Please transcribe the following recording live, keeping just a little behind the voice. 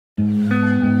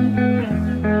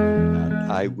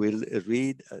I will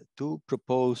read two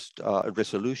proposed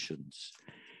resolutions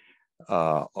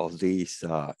of this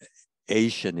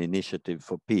Asian Initiative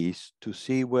for Peace to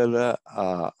see whether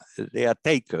they are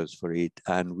takers for it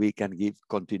and we can give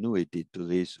continuity to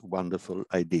this wonderful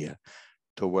idea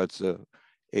towards the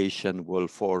Asian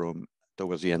World Forum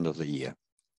towards the end of the year.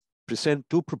 Present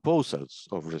two proposals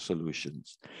of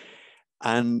resolutions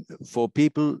and for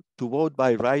people to vote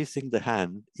by raising the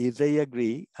hand if they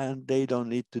agree, and they don't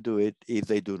need to do it if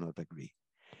they do not agree.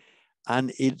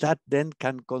 And that then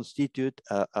can constitute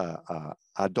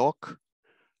ad hoc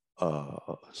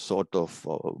sort of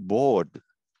board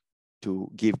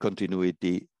to give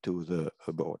continuity to the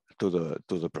board, to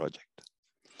the project.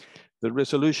 The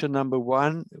resolution number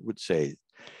 1 would say,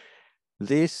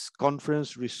 this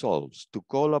conference resolves to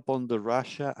call upon the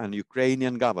Russia and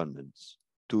Ukrainian governments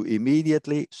to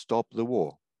immediately stop the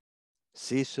war,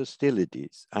 cease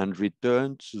hostilities, and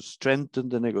return to strengthen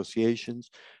the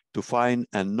negotiations to find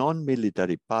a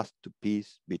non-military path to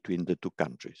peace between the two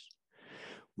countries.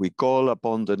 We call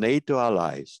upon the NATO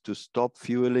allies to stop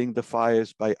fueling the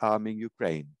fires by arming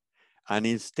Ukraine and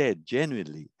instead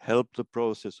genuinely help the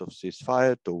process of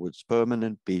ceasefire towards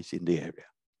permanent peace in the area.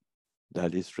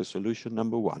 That is resolution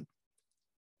number 1.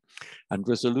 And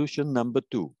resolution number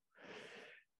 2.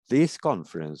 This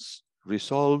conference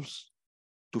resolves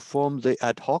to form the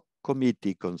ad hoc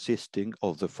committee consisting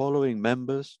of the following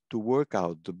members to work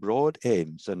out the broad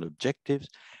aims and objectives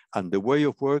and the way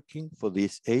of working for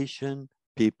this Asian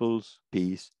People's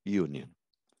Peace Union.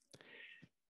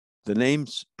 The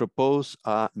names proposed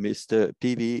are Mr.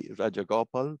 P.V.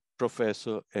 Rajagopal,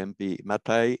 Professor M.P.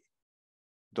 Mathai,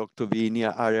 Dr.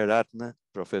 Vinya Aryaratna,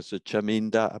 Professor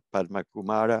Chaminda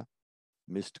Padmakumara,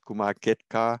 Mr. Kumar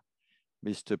Ketkar,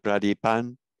 Mr.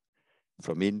 Pradipan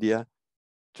from India,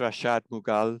 Trashad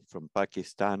Mughal from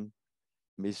Pakistan,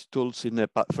 Ms. Tulsi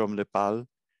from Nepal,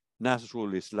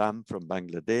 Nazrul Islam from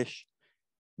Bangladesh,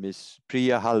 Ms.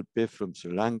 Priya Halpe from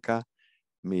Sri Lanka,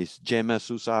 Ms. Gemma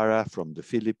Susara from the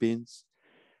Philippines,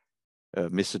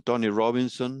 Mr. Tony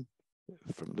Robinson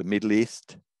from the Middle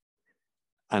East,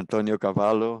 Antonio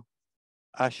Carvallo,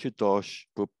 Ashutosh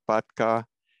Pupatkar,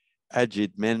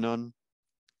 Ajit Menon,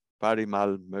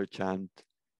 Parimal Merchant,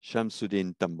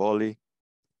 Shamsuddin Tamboli,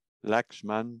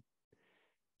 Lakshman,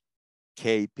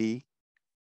 KP,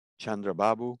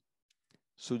 Chandrababu.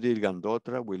 Sudhir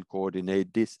Gandotra will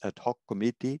coordinate this ad hoc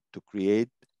committee to create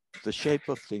the shape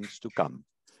of things to come.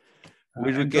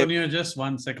 Antonio, just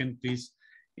 1 second, please.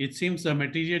 It seems the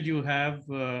material you have,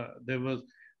 there was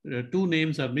 2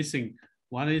 names are missing.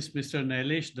 One is Mr.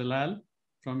 Nailesh Dalal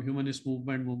from Humanist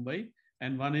Movement Mumbai,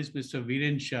 and one is Mr.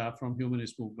 Viren Shah from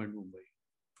Humanist Movement Mumbai.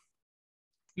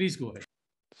 Please go ahead.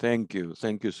 Thank you,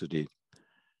 Sudhir.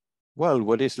 Well,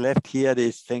 what is left here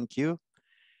is thank you,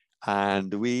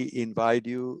 and we invite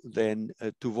you then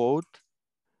to vote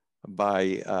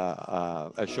by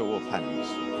a show of hands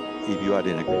if you are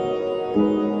in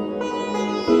agreement.